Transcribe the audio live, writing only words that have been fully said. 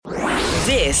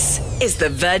This is the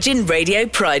Virgin Radio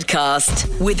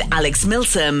Pridecast with Alex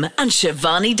Milsom and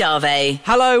Shivani Dave.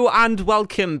 Hello and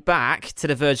welcome back to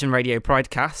the Virgin Radio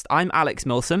Pridecast. I'm Alex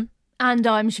Milsom. And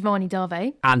I'm Shivani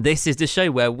Dave. And this is the show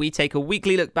where we take a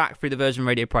weekly look back through the Virgin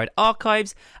Radio Pride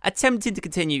archives, attempting to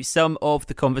continue some of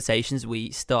the conversations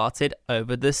we started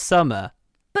over the summer.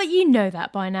 But you know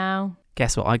that by now.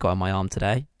 Guess what I got on my arm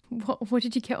today? What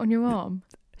did you get on your arm?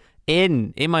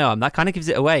 In my arm. That kind of gives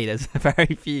it away. There's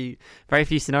very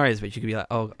few scenarios which you could be like,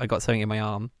 oh, I got something in my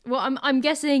arm. Well, I'm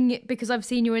guessing because I've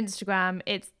seen your Instagram,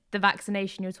 it's the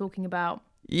vaccination you're talking about.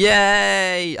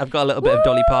 Yay! I've got a little bit of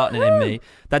Dolly Parton in me.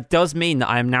 That does mean that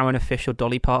I am now an official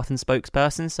Dolly Parton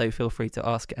spokesperson, so feel free to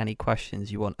ask any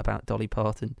questions you want about Dolly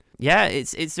Parton. Yeah,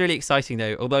 it's really exciting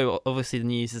though, although obviously the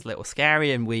news is a little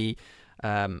scary and we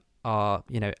are,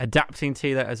 adapting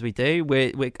to that as we do.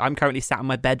 I'm currently sat on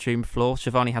my bedroom floor.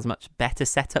 Shivani has a much better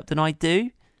setup than I do.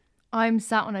 I'm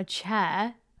sat on a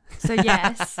chair, so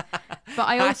yes. But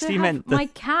I also have my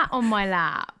cat on my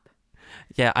lap.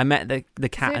 Yeah, I met the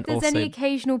cat. So if there's any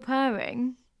occasional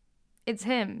purring, it's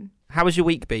him. How has your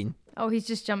week been? Oh, he's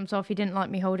just jumped off. He didn't like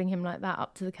me holding him like that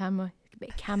up to the camera. A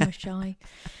bit camera shy.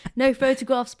 No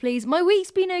photographs, please. My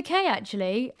week's been okay,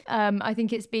 actually. I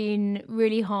think it's been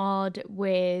really hard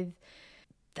with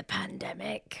the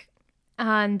pandemic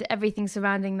and everything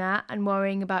surrounding that and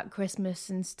worrying about Christmas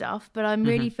and stuff. But I'm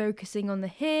really focusing on the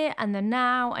here and the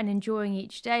now and enjoying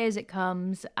each day as it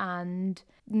comes and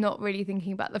not really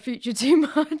thinking about the future too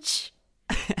much.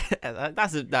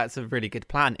 That's a really good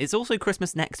plan. It's also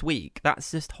Christmas next week.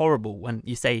 That's just horrible when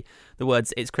you say the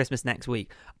words, it's Christmas next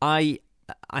week. I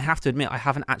have to admit, I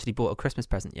haven't actually bought a Christmas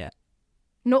present yet.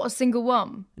 Not a single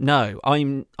one? No,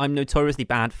 I'm notoriously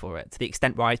bad for it, to the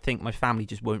extent where I think my family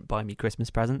just won't buy me Christmas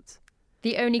presents.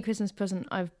 The only Christmas present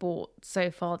I've bought so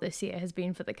far this year has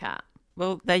been for the cat.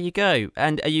 Well, there you go.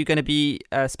 And are you going to be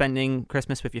spending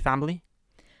Christmas with your family?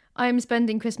 I'm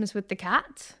spending Christmas with the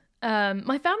cat.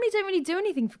 My family don't really do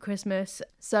anything for Christmas,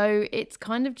 so it's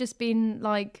kind of just been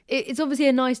like, it's obviously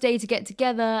a nice day to get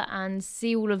together and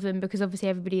see all of them because obviously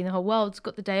everybody in the whole world's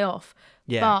got the day off.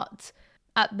 Yeah. But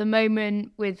at the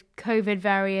moment with COVID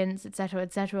variants, etc.,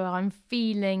 I'm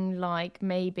feeling like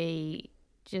maybe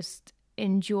just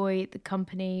enjoy the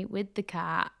company with the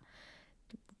cat,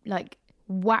 like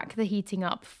whack the heating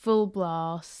up full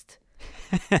blast,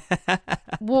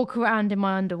 walk around in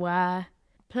my underwear,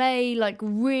 play like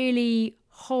really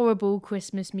horrible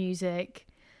Christmas music,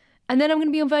 and then I'm going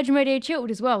to be on Virgin Radio Chilled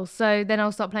as well. So then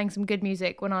I'll start playing some good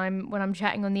music when I'm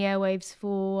chatting on the airwaves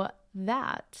for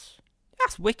that.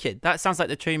 That's wicked. That sounds like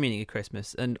the true meaning of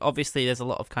Christmas. And obviously, there's a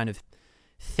lot of kind of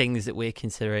things that we're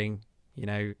considering.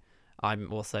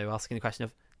 I'm also asking the question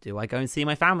of, do I go and see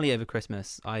my family over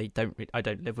Christmas? I don't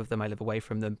live with them. I live away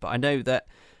from them. But I know that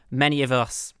many of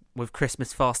us, with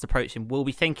Christmas fast approaching, will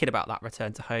be thinking about that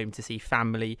return to home to see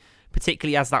family,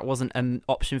 particularly as that wasn't an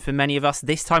option for many of us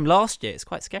this time last year. It's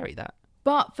quite scary, that.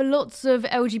 But for lots of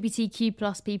LGBTQ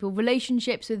plus people,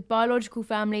 relationships with biological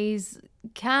families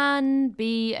can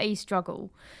be a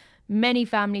struggle. Many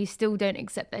families still don't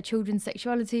accept their children's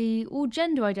sexuality or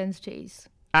gender identities.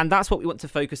 And that's what we want to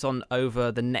focus on over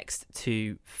the next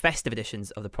two festive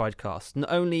editions of the Pridecast.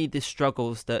 Not only the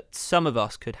struggles that some of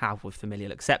us could have with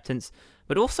familial acceptance,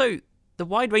 but also the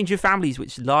wide range of families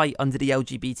which lie under the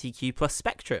LGBTQ plus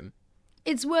spectrum.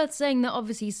 It's worth saying that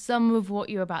obviously some of what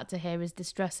you're about to hear is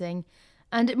distressing,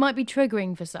 and it might be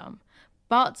triggering for some.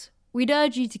 But we'd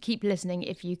urge you to keep listening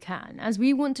if you can, as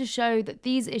we want to show that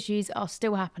these issues are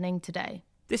still happening today.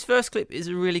 This first clip is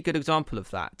a really good example of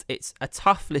that. It's a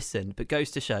tough listen, but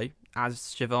goes to show, as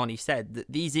Shivani said, that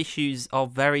these issues are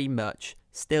very much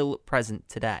still present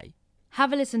today.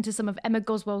 Have a listen to some of Emma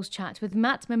Goswell's chat with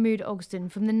Matt Mahmood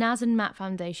Ogston from the Naz and Matt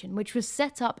Foundation, which was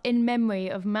set up in memory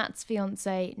of Matt's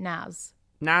fiancée, Naz.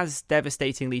 Naz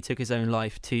devastatingly took his own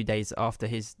life 2 days after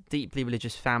his deeply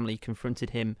religious family confronted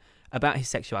him about his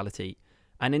sexuality.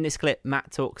 And in this clip,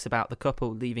 Matt talks about the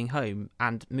couple leaving home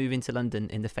and moving to London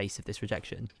in the face of this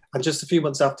rejection. And just a few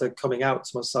months after coming out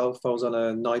to myself, I was on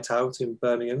a night out in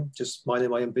Birmingham, just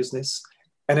minding my own business.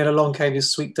 And then along came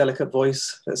this sweet, delicate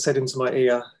voice that said into my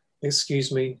ear,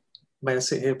 "Excuse me, may I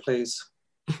sit here, please?"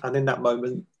 And in that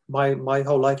moment, my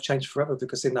whole life changed forever,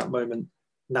 because in that moment,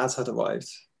 Naz had arrived.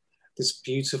 This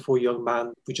beautiful young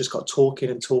man. We just got talking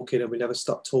and talking, and we never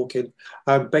stopped talking.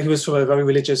 But he was from a very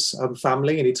religious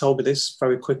family, and he told me this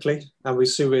very quickly. And we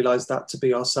soon realised that to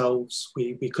be ourselves,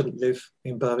 we couldn't live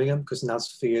in Birmingham because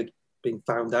Naz feared being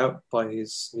found out by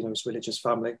his religious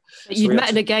family. You'd met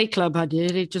in a gay club, had you?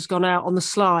 He'd just gone out on the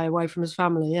sly away from his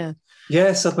family, yeah.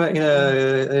 Yes, I've met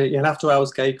in an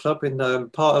after-hours gay club. They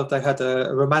had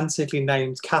a romantically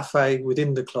named cafe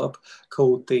within the club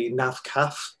called the Nav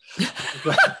Caf,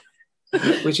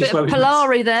 which is where we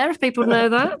Polari there, if people know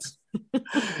that.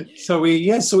 So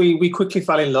we quickly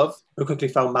fell in love. We quickly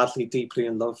fell madly, deeply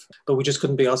in love, but we just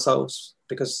couldn't be ourselves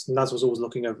because Naz was always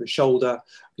looking over his shoulder.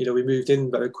 We moved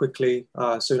in very quickly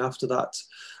soon after that.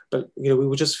 But, we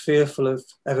were just fearful of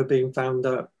ever being found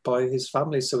out by his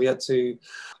family. So we had to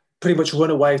pretty much run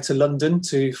away to London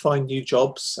to find new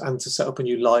jobs and to set up a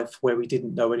new life where we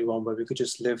didn't know anyone, where we could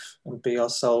just live and be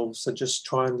ourselves and just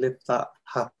try and live that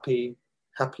happy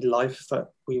life that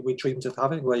we dreamed of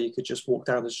having, where you could just walk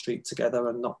down the street together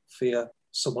and not fear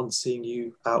someone seeing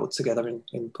you out together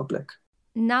in public.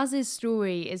 Naz's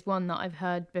story is one that I've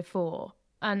heard before,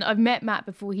 and I've met Matt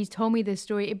before. He's told me this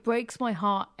story. It breaks my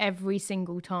heart every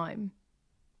single time.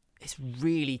 It's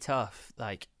really tough,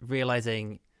 like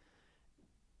realising,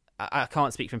 I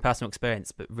can't speak from personal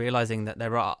experience, but realising that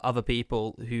there are other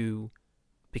people who,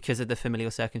 because of the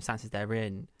familial circumstances they're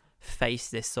in, face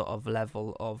this sort of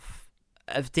level of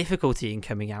difficulty in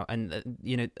coming out, and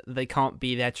they can't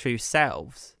be their true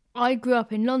selves. I grew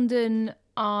up in London.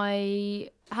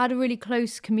 I had a really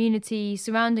close community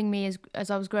surrounding me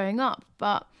as I was growing up,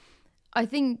 but I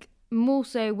think more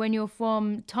so when you're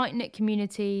from tight-knit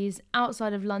communities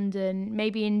outside of London,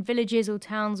 maybe in villages or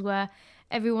towns where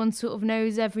everyone sort of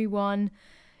knows everyone,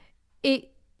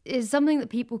 it is something that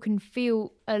people can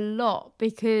feel a lot,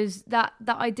 because that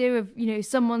idea of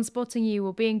someone spotting you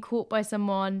or being caught by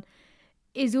someone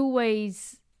is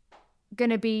always going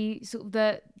to be sort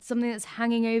of something that's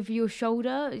hanging over your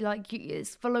shoulder, like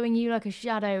it's following you like a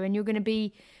shadow, and you're going to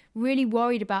be really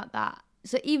worried about that.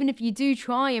 So even if you do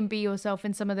try and be yourself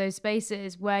in some of those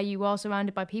spaces where you are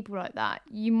surrounded by people like that,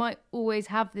 you might always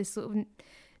have this sort of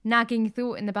nagging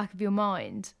thought in the back of your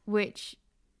mind, which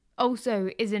also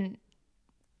isn't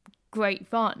great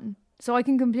fun. So I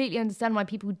can completely understand why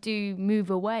people do move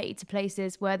away to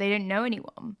places where they don't know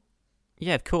anyone.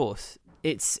 Yeah, of course.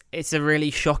 It's a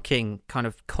really shocking kind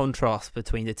of contrast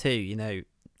between the two,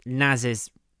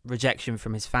 Naz's rejection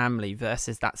from his family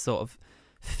versus that sort of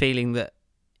feeling that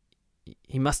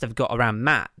he must have got around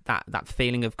Matt, that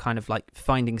feeling of kind of like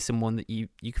finding someone that you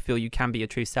feel you can be your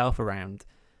true self around.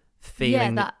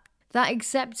 Feeling that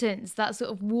acceptance, that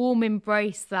sort of warm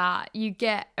embrace that you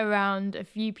get around a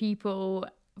few people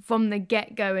from the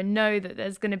get-go, and know that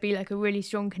there's going to be like a really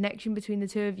strong connection between the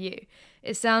two of you.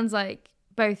 It sounds like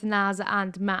both Naz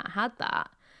and Matt had that.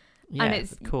 Yeah, and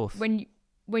it's, of course.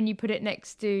 When you put it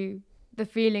next to the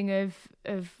feeling of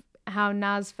how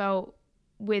Naz felt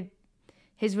with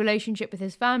his relationship with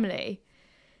his family,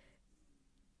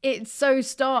 it's so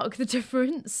stark, the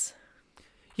difference.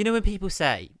 When people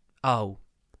say, "Oh,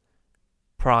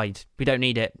 pride, we don't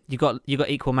need it. You got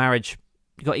equal marriage.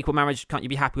 You got equal marriage. Can't you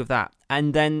be happy with that?"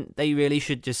 And then they really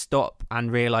should just stop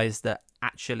and realise that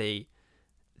actually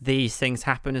these things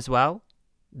happen as well.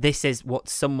 This is what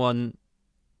someone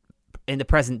in the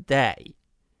present day,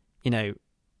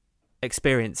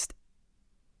 experienced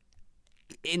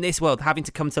in this world, having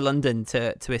to come to London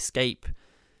to escape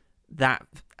that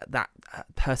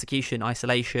persecution,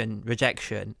 isolation,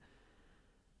 rejection.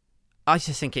 I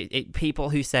just think people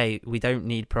who say we don't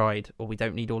need pride or we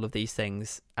don't need all of these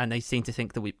things, and they seem to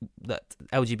think that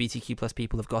LGBTQ plus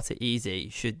people have got it easy,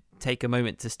 should take a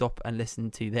moment to stop and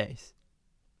listen to this.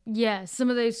 Yeah,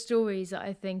 some of those stories that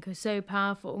I think are so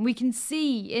powerful. And we can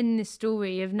see in this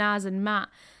story of Naz and Matt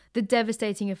the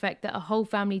devastating effect that a whole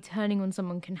family turning on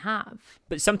someone can have.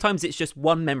 But sometimes it's just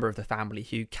one member of the family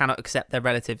who cannot accept their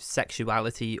relative's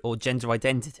sexuality or gender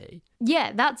identity.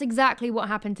 Yeah, that's exactly what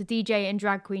happened to DJ and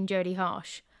drag queen Jodie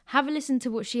Harsh. Have a listen to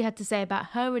what she had to say about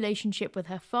her relationship with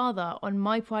her father on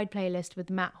My Pride playlist with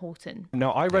Matt Horton.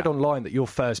 Now, I read online that your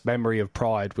first memory of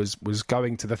Pride was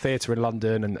going to the theatre in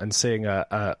London and seeing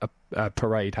a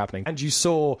parade happening. And you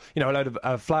saw, a load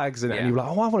of flags and you were like,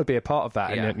 oh, I want to be a part of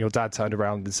that. And your dad turned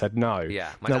around and said no.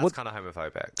 Yeah, my dad's kind of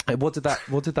homophobic. What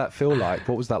did that feel like?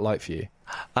 What was that like for you?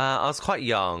 I was quite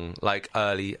young, like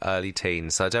early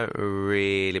teens, so I don't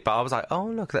really... But I was like, oh,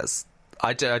 look, that's...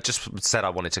 I just said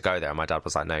I wanted to go there, and my dad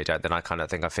was like, no, you don't. Then I kind of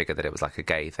think I figured that it was like a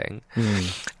gay thing,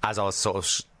 as I was sort of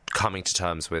coming to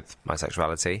terms with my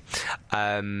sexuality. But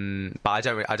I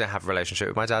don't have a relationship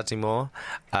with my dad anymore,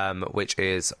 which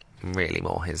is really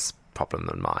more his problem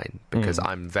than mine, because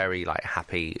I'm very like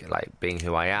happy like being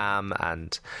who I am,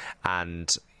 and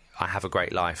I have a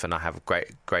great life, and I have a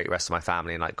great rest of my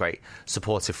family, and like great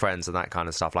supportive friends and that kind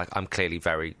of stuff. Like I'm clearly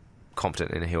very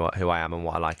confident in who I am and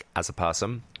what I like as a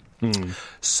person.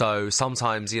 So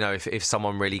sometimes, if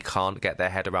someone really can't get their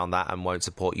head around that and won't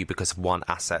support you because of one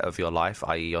asset of your life,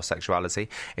 i.e. your sexuality,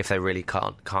 if they really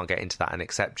can't get into that and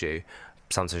accept you,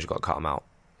 sometimes you've got to cut them out.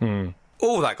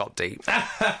 Oh, that got deep.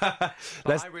 I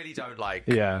really don't like...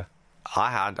 Yeah.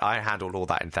 I handled all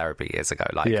that in therapy years ago.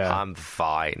 I'm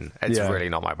fine. It's really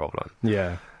not my problem.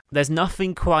 Yeah. There's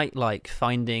nothing quite like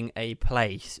finding a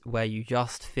place where you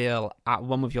just feel at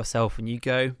one with yourself and you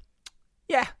go,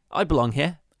 yeah, I belong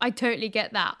here. I totally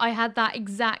get that. I had that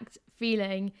exact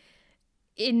feeling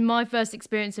in my first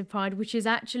experience of Pride, which is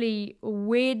actually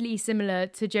weirdly similar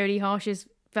to Jodie Harsh's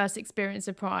first experience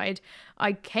of Pride.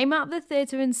 I came out of the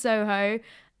theatre in Soho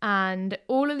and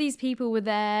all of these people were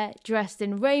there dressed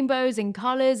in rainbows and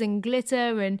colours and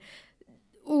glitter and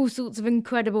all sorts of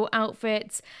incredible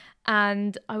outfits.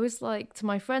 And I was like to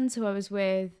my friends who I was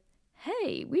with,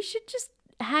 hey, we should just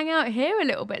hang out here a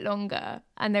little bit longer.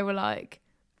 And they were like,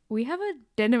 we have a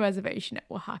dinner reservation at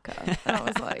Oaxaca. And I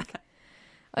was like,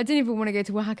 I didn't even want to go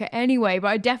to Oaxaca anyway, but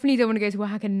I definitely don't want to go to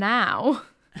Oaxaca now.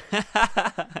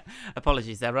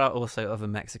 Apologies, there are also other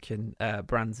Mexican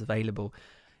brands available.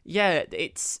 Yeah,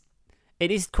 it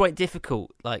is quite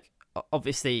difficult. Like,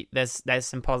 obviously, there's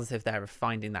some positive there of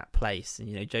finding that place, and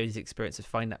Jodie's experience of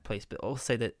finding that place, but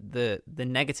also the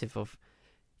negative of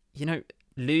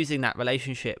losing that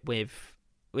relationship with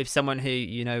someone who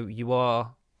you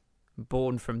are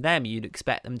born from them. You'd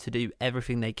expect them to do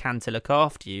everything they can to look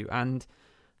after you, and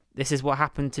this is what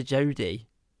happened to Jodie.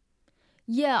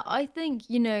 Yeah, I think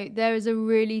there is a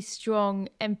really strong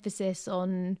emphasis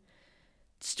on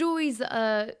stories that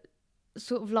are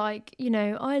sort of like,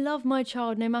 I love my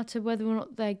child no matter whether or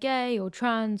not they're gay or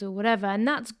trans or whatever. And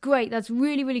that's great. That's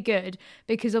really, really good,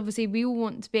 because obviously we all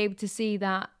want to be able to see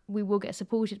that we will get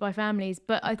supported by families.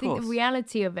 But I think the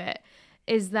reality of it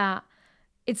is that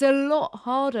it's a lot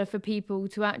harder for people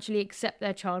to actually accept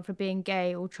their child for being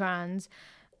gay or trans.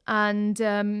 And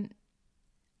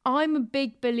I'm a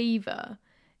big believer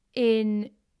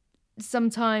in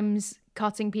sometimes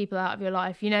cutting people out of your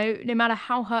life. No matter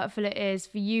how hurtful it is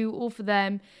for you or for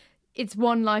them, it's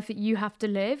one life that you have to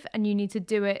live, and you need to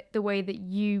do it the way that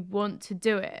you want to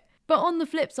do it. But on the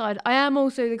flip side, I am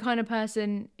also the kind of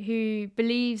person who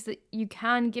believes that you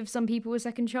can give some people a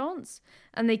second chance,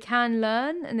 and they can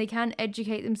learn and they can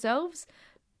educate themselves.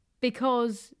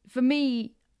 Because for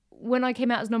me, when I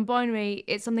came out as non-binary,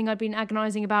 it's something I'd been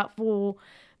agonising about for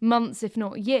months, if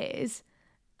not years.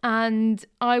 And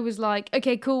I was like,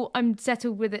 okay, cool, I'm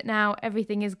settled with it now,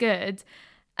 everything is good.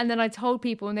 And then I told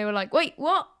people and they were like, wait,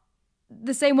 what?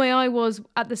 The same way I was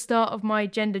at the start of my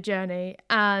gender journey.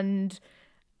 And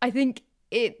I think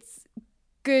it's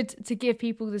good to give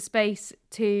people the space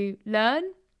to learn.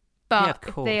 But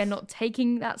if they are not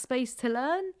taking that space to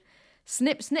learn,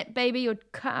 snip, snip, baby, you're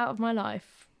cut out of my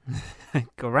life.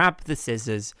 Grab the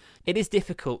scissors. It is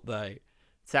difficult, though,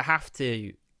 to have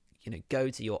to go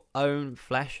to your own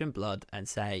flesh and blood and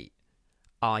say,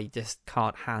 I just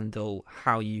can't handle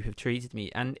how you have treated me.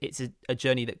 And it's a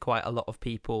journey that quite a lot of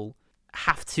people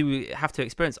have to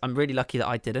experience. I'm really lucky that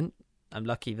I didn't. I'm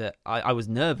lucky that I was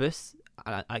nervous.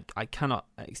 I cannot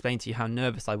explain to you how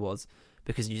nervous I was,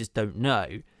 because you just don't know.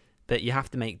 But you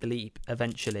have to make the leap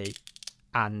eventually.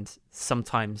 And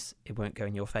sometimes it won't go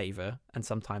in your favour, and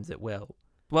sometimes it will.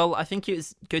 Well, I think it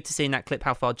was good to see in that clip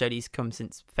how far Jodie's come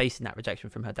since facing that rejection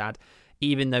from her dad,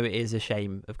 even though it is a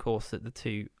shame, of course, that the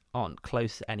two aren't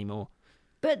close anymore.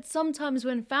 But sometimes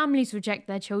when families reject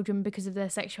their children because of their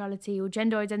sexuality or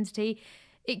gender identity,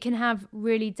 it can have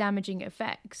really damaging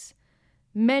effects.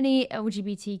 Many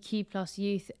LGBTQ+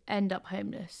 youth end up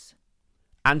homeless.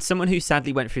 And someone who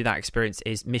sadly went through that experience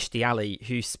is Mishti Ali,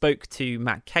 who spoke to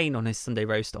Matt Cain on his Sunday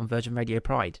roast on Virgin Radio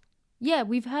Pride. Yeah,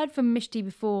 we've heard from Mishti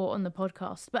before on the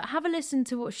podcast, but have a listen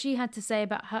to what she had to say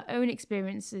about her own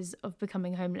experiences of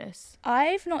becoming homeless.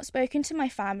 I've not spoken to my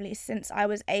family since I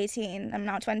was 18. I'm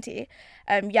now 20.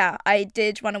 I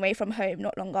did run away from home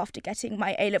not long after getting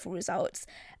my A-level results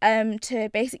to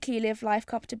basically live life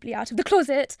comfortably out of the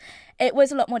closet. It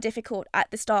was a lot more difficult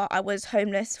at the start. I was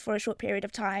homeless for a short period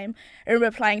of time. I remember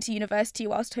applying to university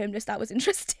whilst homeless. That was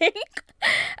interesting.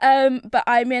 But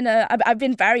I've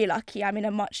been very lucky. I'm in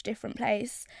a much different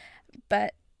place,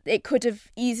 but it could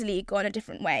have easily gone a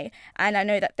different way. And I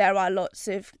know that there are lots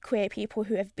of queer people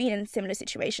who have been in similar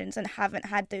situations and haven't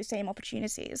had those same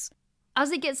opportunities.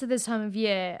 As it gets to this time of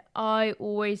year, I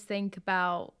always think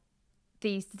about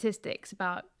these statistics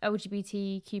about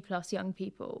LGBTQ+ young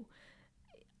people.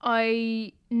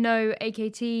 I know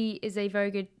AKT is a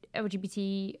very good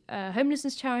LGBT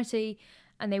homelessness charity,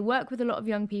 and they work with a lot of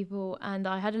young people, and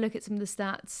I had a look at some of the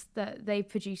stats that they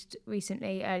produced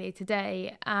recently, earlier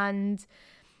today, and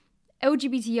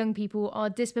LGBT young people are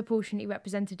disproportionately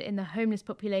represented in the homeless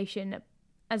population.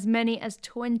 As many as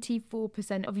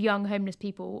 24% of young homeless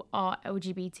people are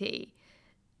LGBT.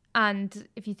 And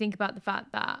if you think about the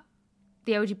fact that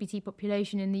the LGBT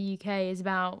population in the UK is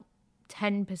about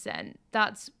 10%,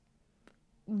 that's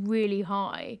really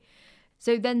high.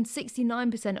 So then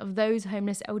 69% of those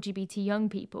homeless LGBT young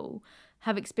people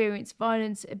have experienced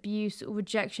violence, abuse, or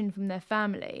rejection from their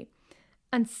family.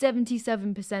 And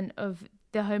 77% of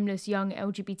the homeless young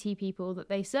LGBT people that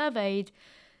they surveyed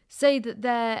say that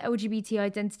their LGBT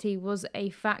identity was a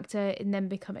factor in them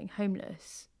becoming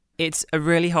homeless. It's a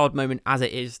really hard moment as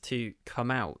it is to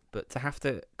come out, but to have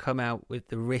to come out with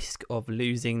the risk of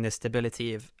losing the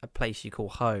stability of a place you call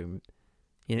home,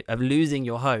 of losing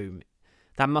your home,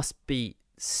 that must be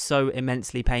so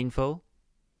immensely painful.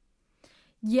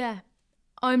 Yeah,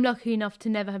 I'm lucky enough to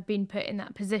never have been put in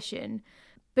that position,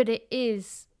 but it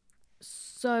is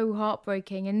so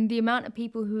heartbreaking, and the amount of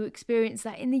people who experience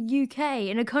that in the UK,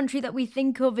 in a country that we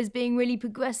think of as being really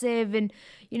progressive and,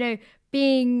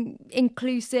 being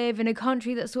inclusive, in a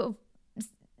country that sort of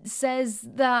says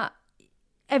that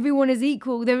everyone is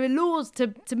equal. There are laws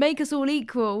to make us all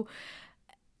equal.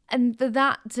 And for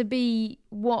that to be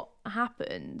what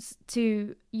happens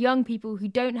to young people who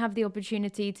don't have the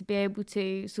opportunity to be able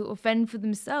to sort of fend for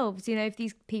themselves, if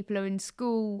these people are in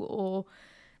school or,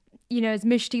 as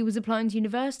Mishti was applying to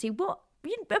university, applying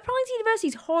to university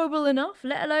is horrible enough,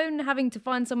 let alone having to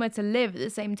find somewhere to live at the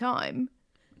same time.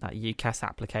 That UCAS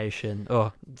application,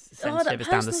 sends that shivers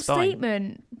down the spine.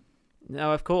 Statement.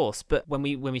 No, of course, but when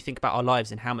we think about our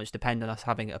lives and how much depend on us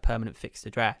having a permanent fixed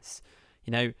address,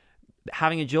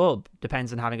 having a job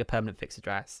depends on having a permanent fixed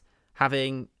address.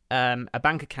 Having a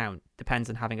bank account depends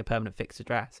on having a permanent fixed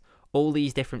address. All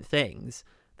these different things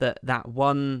that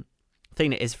one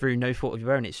thing that is through no fault of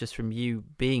your own, it's just from you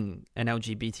being an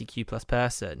LGBTQ plus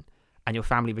person and your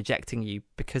family rejecting you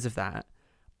because of that.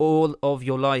 All of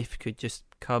your life could just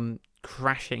come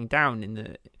crashing down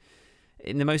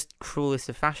in the most cruelest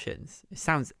of fashions. It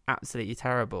sounds absolutely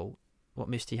terrible what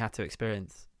Mishti had to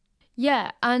experience.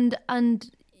 Yeah, and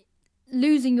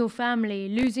losing your family,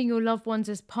 losing your loved ones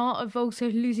as part of also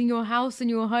losing your house and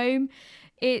your home,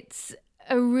 it's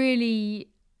a really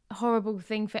horrible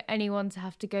thing for anyone to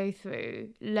have to go through,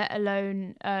 let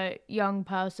alone a young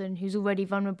person who's already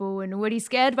vulnerable and already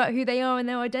scared about who they are and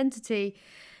their identity.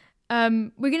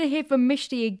 We're going to hear from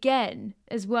Mishti again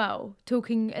as well,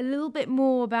 talking a little bit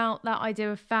more about that idea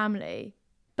of family.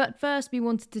 But first, we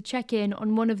wanted to check in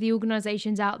on one of the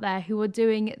organisations out there who are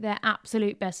doing their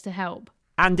absolute best to help.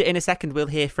 And in a second, we'll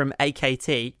hear from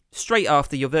AKT, straight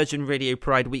after your Virgin Radio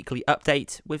Pride Weekly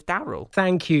update with Daryl.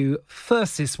 Thank you.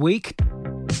 First this week,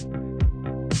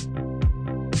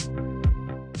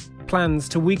 plans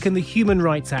to weaken the Human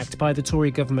Rights Act by the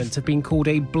Tory government have been called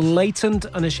a blatant,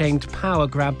 unashamed power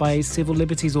grab by a civil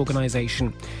liberties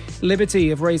organisation. Liberty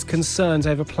have raised concerns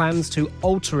over plans to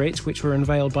alter it, which were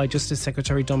unveiled by Justice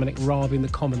Secretary Dominic Raab in the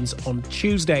Commons on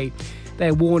Tuesday.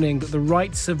 They're warning that the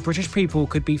rights of British people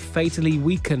could be fatally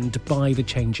weakened by the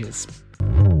changes.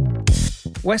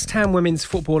 West Ham women's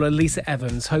footballer Lisa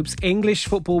Evans hopes English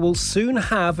football will soon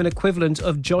have an equivalent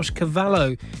of Josh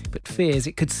Cavallo, but fears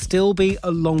it could still be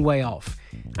a long way off.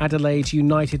 Adelaide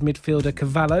United midfielder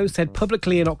Cavallo said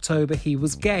publicly in October he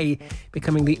was gay,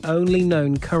 becoming the only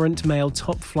known current male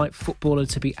top-flight footballer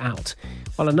to be out.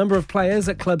 While a number of players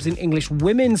at clubs in English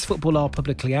women's football are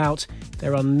publicly out,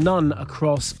 there are none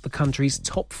across the country's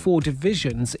top 4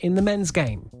 divisions in the men's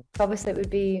game. Obviously, it would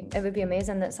be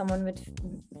amazing that someone would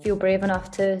feel brave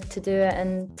enough to do it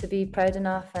and to be proud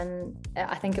enough, and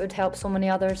I think it would help so many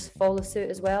others follow suit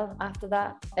as well after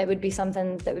that. It would be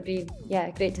something that would be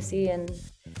great to see and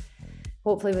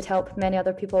hopefully would help many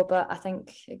other people, but I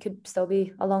think it could still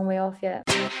be a long way off yet.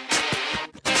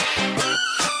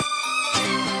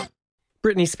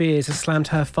 Britney Spears has slammed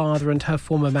her father and her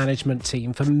former management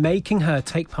team for making her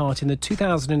take part in the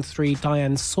 2003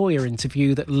 Diane Sawyer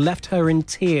interview that left her in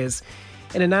tears.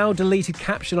 In a now deleted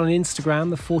caption on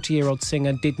Instagram, the 40-year-old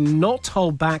singer did not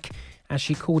hold back as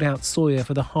she called out Sawyer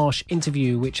for the harsh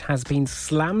interview, which has been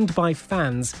slammed by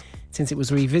fans since it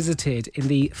was revisited in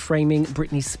the Framing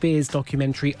Britney Spears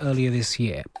documentary earlier this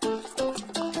year.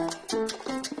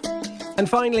 And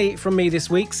finally, from me this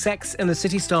week, Sex and the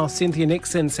City star Cynthia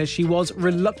Nixon says she was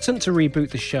reluctant to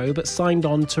reboot the show but signed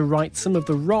on to right some of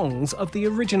the wrongs of the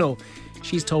original.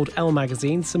 She's told Elle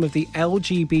magazine some of the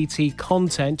LGBT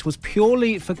content was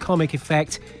purely for comic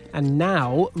effect and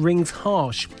now rings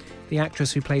harsh. The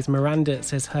actress who plays Miranda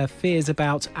says her fears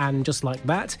about And Just Like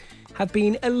That have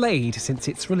been allayed since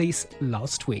its release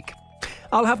last week.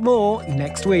 I'll have more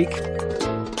next week.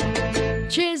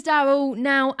 Cheers, Daryl.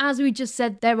 Now, as we just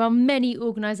said, there are many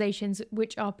organisations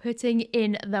which are putting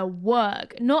in the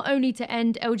work, not only to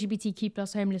end LGBTQ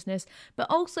plus homelessness, but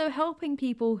also helping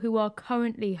people who are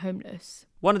currently homeless.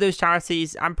 One of those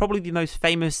charities, and probably the most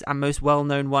famous and most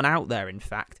well-known one out there, in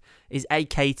fact, is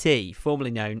AKT,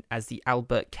 formerly known as the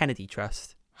Albert Kennedy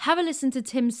Trust. Have a listen to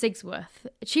Tim Sigsworth,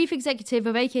 Chief Executive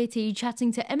of AKT,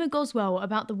 chatting to Emma Goswell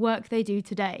about the work they do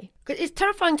today. It's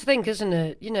terrifying to think, isn't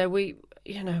it?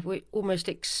 We almost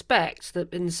expect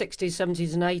that in the 60s,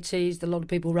 70s and 80s, a lot of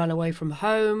people ran away from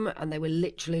home and they were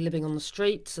literally living on the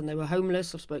streets and they were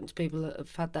homeless. I've spoken to people that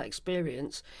have had that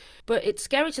experience. But it's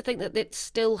scary to think that it's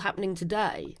still happening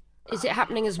today. Is it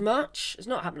happening as much? It's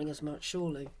not happening as much,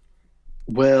 surely.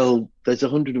 Well, there's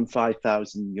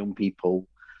 105,000 young people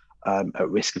at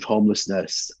risk of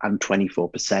homelessness, and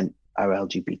 24% are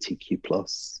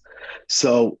LGBTQ+.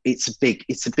 So it's a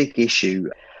big issue.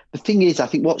 The thing is, I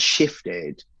think what's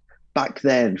shifted, back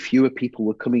then, fewer people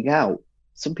were coming out.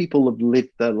 Some people have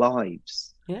lived their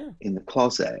lives in the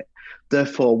closet.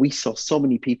 Therefore, we saw so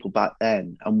many people back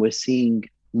then, and we're seeing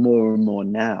more and more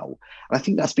now. And I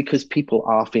think that's because people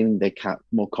are feeling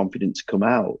more confident to come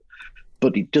out.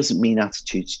 But it doesn't mean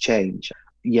attitudes change.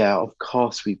 Yeah, of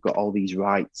course, we've got all these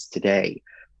rights today.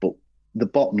 But the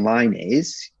bottom line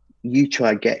is, you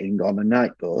try getting on a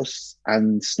night bus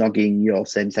and snogging your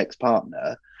same-sex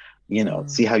partner,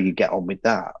 see how you get on with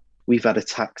that. We've had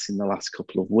attacks in the last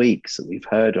couple of weeks that we've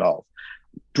heard of.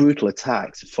 Brutal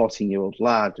attacks, a 14-year-old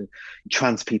lad.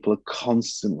 Trans people are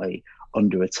constantly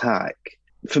under attack.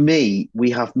 For me, we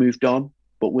have moved on,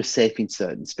 but we're safe in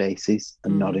certain spaces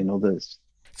and not in others.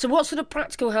 So what sort of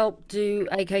practical help do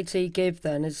AKT give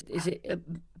then? Is it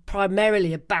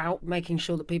primarily about making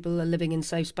sure that people are living in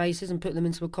safe spaces and putting them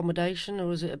into accommodation,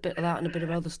 or is it a bit of that and a bit of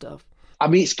other stuff? I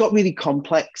mean, it's got really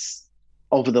complex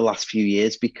over the last few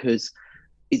years, because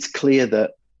it's clear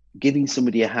that giving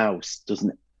somebody a house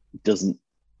doesn't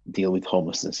deal with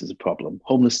homelessness as a problem.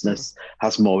 Homelessness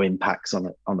has more impacts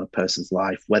on a person's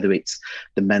life, whether it's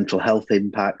the mental health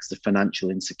impacts, the financial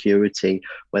insecurity,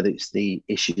 whether it's the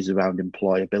issues around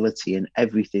employability and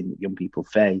everything that young people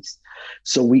face.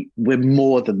 So we're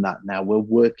more than that now. We're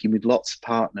working with lots of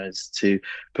partners to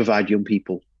provide young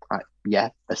people,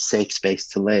 a safe space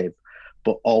to live,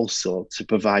 but also to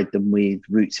provide them with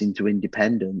routes into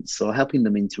independence, so helping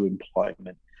them into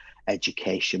employment,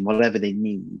 education, whatever they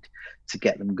need to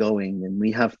get them going. And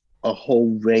we have a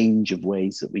whole range of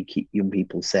ways that we keep young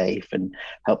people safe and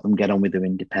help them get on with their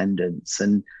independence.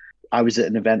 And I was at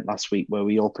an event last week where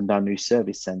we opened our new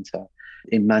service centre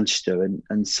in Manchester,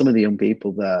 and some of the young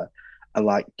people there are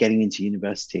like getting into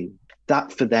university.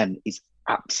 That for them is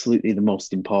absolutely the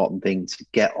most important thing, to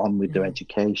get on with their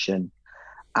education.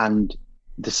 And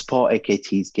the support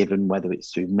AKT is given, whether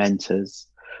it's through mentors,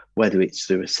 whether it's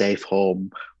through a safe home,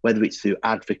 whether it's through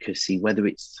advocacy, whether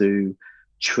it's through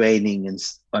training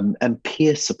and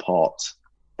peer support,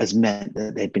 has meant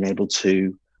that they've been able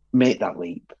to make that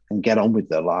leap and get on with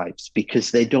their lives,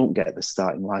 because they don't get the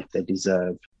starting life they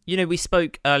deserve. We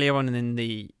spoke earlier on in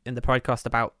the podcast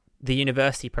about the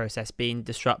university process being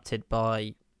disrupted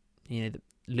by,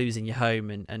 losing your home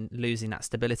and losing that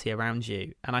stability around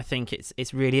you. And I think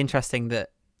it's really interesting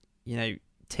that,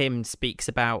 Tim speaks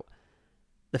about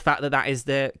the fact that is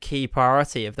the key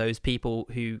priority of those people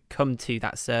who come to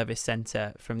that service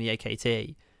centre from the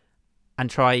AKT and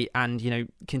try and,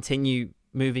 continue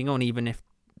moving on, even if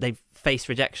they've faced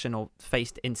rejection or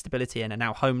faced instability and are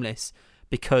now homeless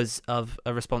because of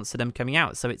a response to them coming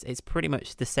out. So it's pretty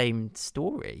much the same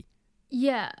story.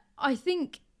 Yeah, I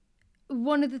think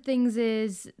one of the things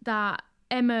is that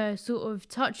Emma sort of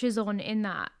touches on in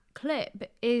that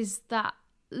clip is that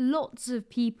lots of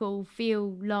people feel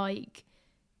like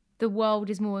the world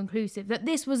is more inclusive, that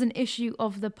this was an issue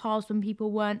of the past when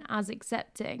people weren't as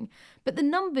accepting. But the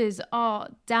numbers are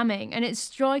damning, and it's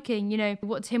striking,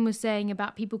 what Tim was saying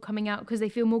about people coming out because they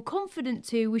feel more confident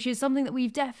to, which is something that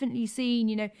we've definitely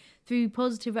seen, through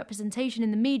positive representation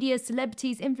in the media,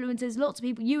 celebrities, influencers, lots of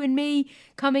people, you and me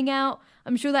coming out.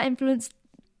 I'm sure that influenced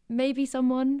maybe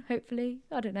someone, hopefully.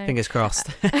 I don't know. Fingers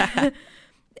crossed.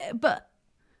 But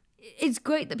it's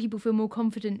great that people feel more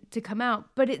confident to come out,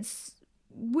 but it's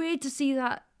weird to see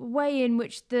that way in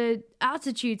which the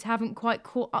attitudes haven't quite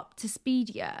caught up to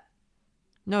speed yet.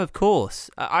 No, of course.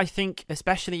 I think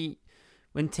especially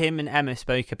when Tim and Emma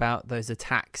spoke about those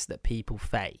attacks that people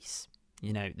face,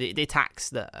 the attacks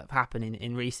that have happened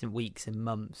in recent weeks and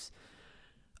months,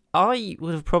 I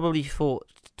would have probably thought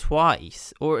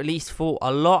twice, or at least thought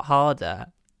a lot harder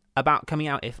about coming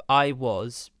out if I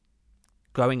was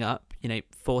growing up,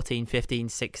 14, 15,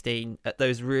 16, at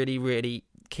those really, really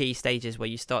key stages where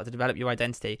you start to develop your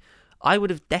identity. I would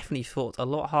have definitely thought a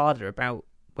lot harder about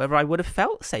whether I would have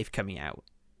felt safe coming out.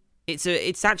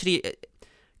 It's actually,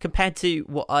 compared to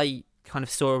what I kind of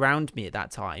saw around me at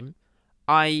that time,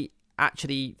 I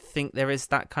actually think there is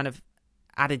that kind of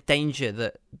added danger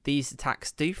that these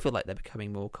attacks do feel like they're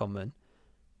becoming more common,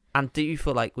 and do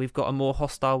feel like we've got a more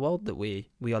hostile world that we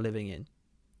are living in.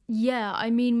 Yeah, I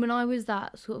mean, when I was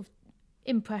that sort of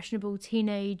impressionable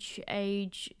teenage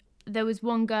age, there was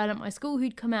one girl at my school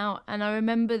who'd come out, and I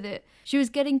remember that she was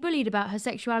getting bullied about her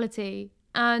sexuality,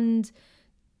 and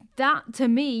that to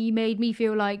me made me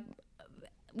feel like,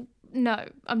 no,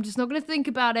 I'm just not going to think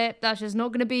about it. That's just not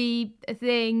going to be a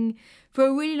thing. For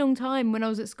a really long time when I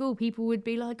was at school, people would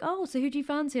be like, oh, so who do you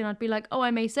fancy? And I'd be like, oh,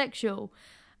 I'm asexual.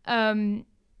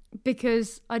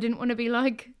 Because I didn't want to be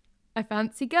like, I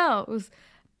fancy girls.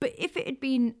 But if it had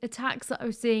been attacks that I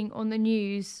was seeing on the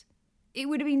news, it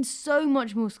would have been so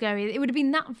much more scary. It would have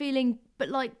been that feeling, but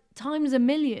like times a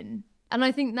million. And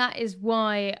I think that is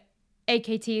why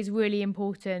AKT is really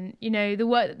important. You know, the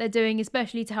work that they're doing,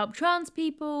 especially to help trans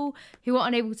people who are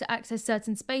unable to access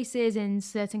certain spaces in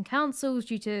certain councils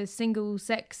due to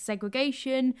single-sex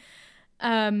segregation.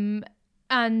 And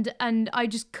I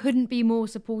just couldn't be more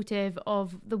supportive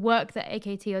of the work that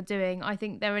AKT are doing. I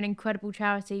think they're an incredible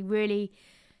charity, really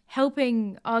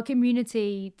helping our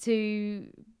community to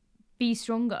be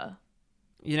stronger.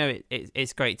 You know,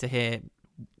 it's great to hear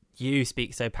you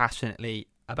speak so passionately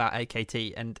about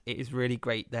AKT, and it is really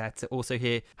great there to also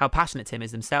hear how passionate Tim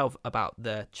is himself about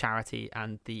the charity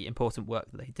and the important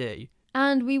work that they do.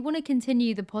 And we want to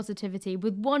continue the positivity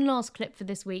with one last clip for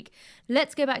this week.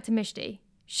 Let's go back to Mishti.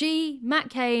 She, Matt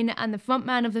Cain, and the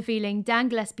frontman of The Feeling, Dan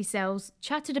Gillespie-Sells,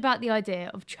 chatted about the idea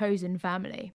of chosen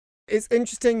family. It's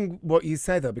interesting what you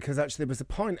say, though, because actually there was a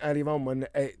point earlier on when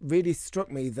it really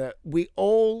struck me that we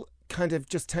all kind of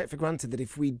just take for granted that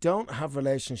if we don't have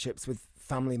relationships with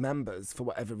family members for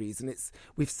whatever reason,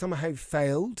 we've somehow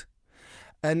failed.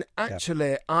 And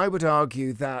actually, I would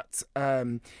argue that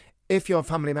if your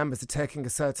family members are taking a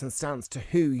certain stance to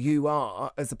who you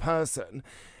are as a person,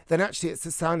 then actually it's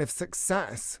a sign of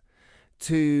success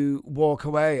to walk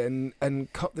away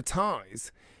and cut the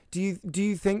ties. Do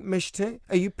you think, Mishti,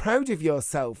 are you proud of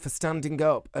yourself for standing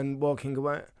up and walking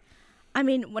away? I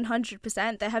mean,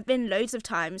 100%. There have been loads of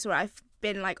times where I've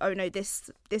been like, oh no,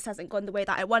 this hasn't gone the way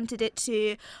that I wanted it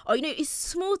to. Or, you know, it's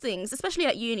small things, especially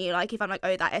at uni, like if I'm like,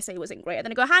 oh, that essay wasn't great, and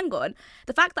then I go, hang on,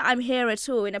 the fact that I'm here at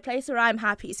all in a place where I'm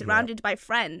happy, surrounded by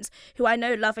friends who I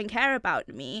know love and care about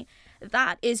me,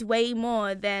 that is way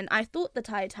more than I thought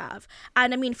that I'd have.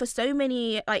 And I mean, for so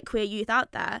many like queer youth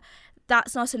out there,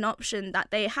 that's not an option that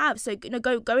they have. So, you know,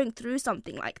 going through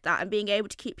something like that and being able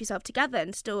to keep yourself together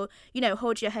and still, you know,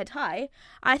 hold your head high,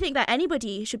 I think that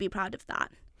anybody should be proud of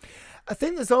that. I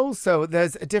think there's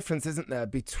a difference, isn't there,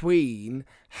 between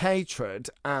hatred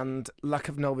and lack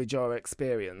of knowledge or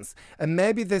experience. And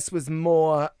maybe this was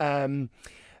more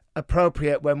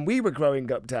appropriate when we were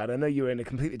growing up, Dad. I know you were in a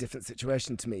completely different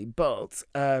situation to me, but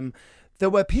there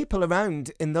were people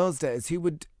around in those days who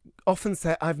would often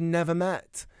say, I've never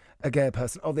met a gay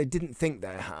person, or they didn't think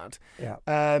they had. Yeah.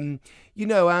 You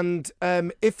know, and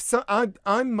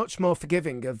I'm much more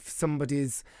forgiving of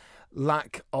somebody's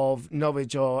lack of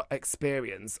knowledge or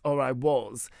experience, or I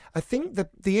was. I think that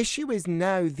the issue is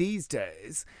now these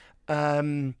days,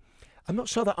 I'm not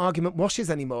sure that argument washes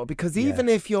anymore, because even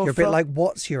if you're a bit like,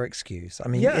 what's your excuse? I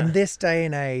mean, in this day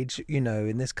and age, you know,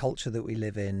 in this culture that we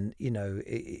live in, you know,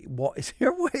 what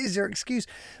is your excuse?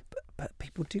 But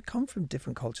people do come from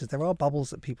different cultures. There are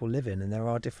bubbles that people live in, and there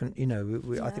are different, you know,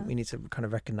 I think we need to kind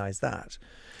of recognise that.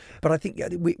 But I think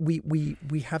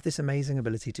we have this amazing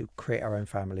ability to create our own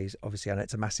families. Obviously, I know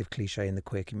it's a massive cliche in the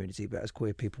queer community, but as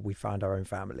queer people, we find our own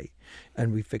family,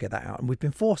 and we figure that out, and we've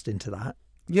been forced into that.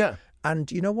 Yeah.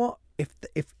 And you know what?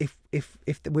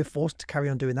 If we're forced to carry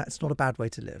on doing that, it's not a bad way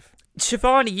to live.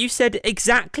 Shivani, you said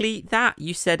exactly that.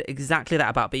 You said exactly that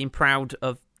about being proud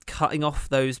of cutting off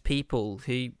those people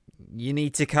who you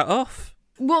need to cut off.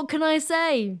 What can I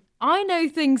say? I know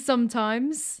things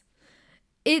sometimes.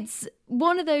 It's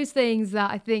one of those things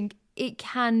that I think it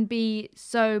can be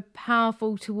so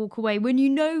powerful to walk away when you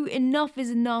know enough is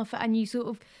enough, and you sort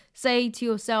of say to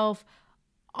yourself,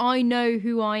 I know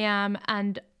who I am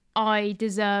and I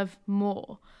deserve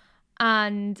more.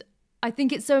 And I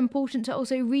think it's so important to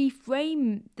also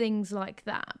reframe things like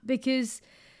that, because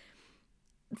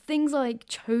things like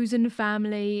chosen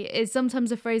family is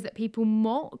sometimes a phrase that people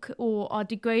mock or are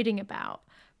degrading about.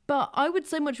 But I would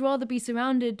so much rather be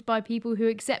surrounded by people who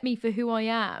accept me for who I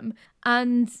am.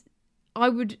 And I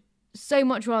would so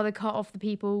much rather cut off the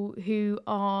people who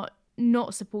are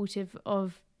not supportive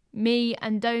of me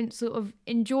and don't sort of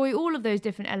enjoy all of those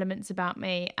different elements about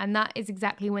me. And that is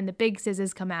exactly when the big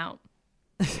scissors come out.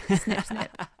 Snip,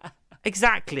 snip.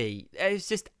 Exactly. There's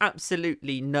just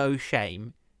absolutely no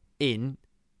shame in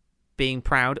being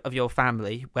proud of your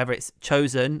family, whether it's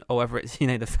chosen or whether it's,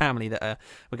 the family that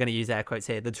we're going to use air quotes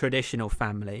here, the traditional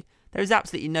family. There is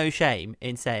absolutely no shame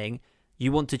in saying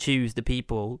you want to choose the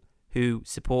people who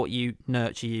support you,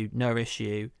 nurture you, nourish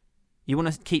you. You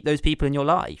want to keep those people in your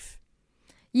life.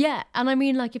 Yeah, and I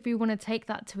mean, like, if we want to take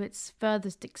that to its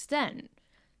furthest extent,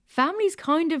 family's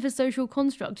kind of a social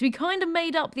construct. We kind of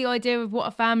made up the idea of what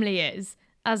a family is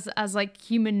as like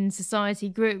human society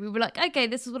grew. We were like, okay,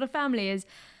 this is what a family is.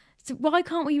 So why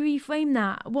can't we reframe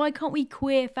that? Why can't we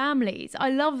queer families? I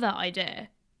love that idea.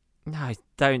 No,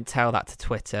 don't tell that to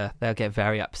Twitter. They'll get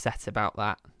very upset about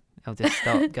that. They'll just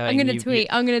start going. I'm going to tweet.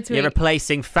 You're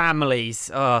replacing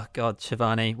families. Oh, God,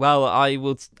 Shivani. Well, I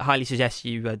will highly suggest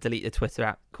you delete the Twitter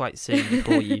app quite soon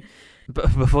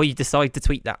before you decide to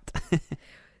tweet that.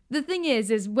 The thing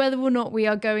is whether or not we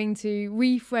are going to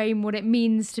reframe what it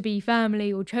means to be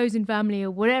family or chosen family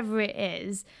or whatever it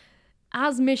is,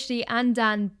 as Mishti and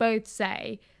Dan both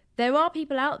say, there are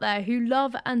people out there who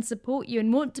love and support you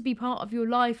and want to be part of your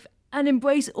life and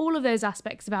embrace all of those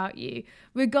aspects about you,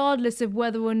 regardless of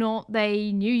whether or not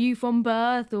they knew you from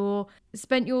birth or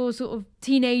spent your sort of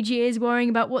teenage years worrying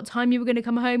about what time you were going to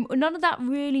come home. None of that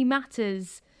really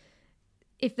matters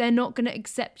if they're not going to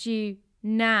accept you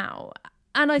now.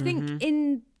 And I think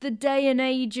in the day and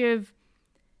age of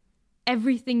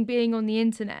everything being on the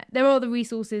internet, there are the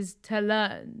resources to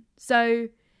learn. So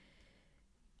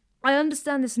I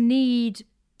understand this need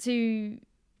to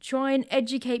try and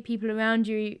educate people around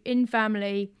you in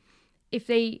family if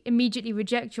they immediately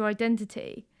reject your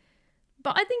identity.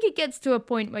 But I think it gets to a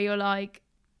point where you're like,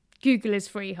 Google is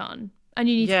free, hun, and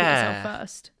you need to put yourself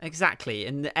first. Exactly.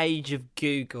 In the age of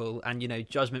Google and,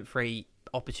 judgment-free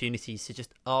opportunities to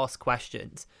just ask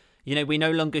questions, we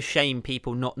no longer shame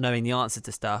people not knowing the answer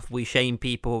to stuff. We shame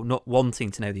people not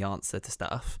wanting to know the answer to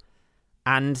stuff.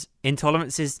 And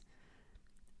intolerance is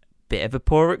a bit of a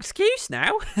poor excuse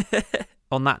now.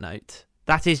 On that note,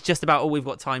 that is just about all we've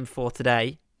got time for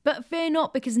today. But fear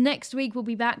not, because next week we'll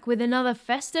be back with another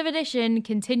festive edition,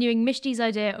 continuing Mishti's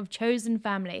idea of chosen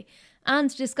family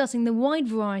and discussing the wide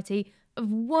variety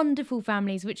of wonderful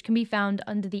families which can be found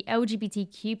under the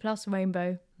LGBTQ+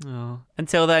 rainbow. Oh.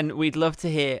 Until then, we'd love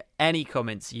to hear any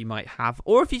comments you might have,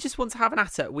 or if you just want to have an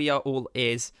at-it, we are all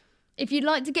ears. If you'd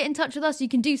like to get in touch with us, you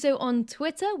can do so on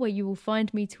Twitter, where you will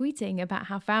find me tweeting about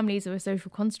how families are a social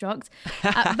construct,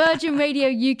 at Virgin Radio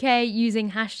UK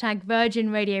using hashtag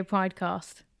Virgin Radio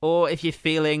Pridecast. Or if you're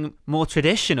feeling more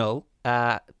traditional,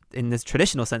 in the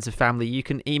traditional sense of family, you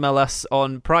can email us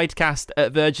on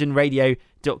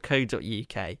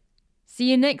pridecast@virginradio.co.uk.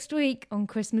 See you next week on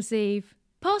Christmas Eve.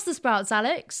 Pass the sprouts,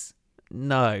 Alex.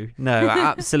 No,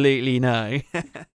 absolutely no.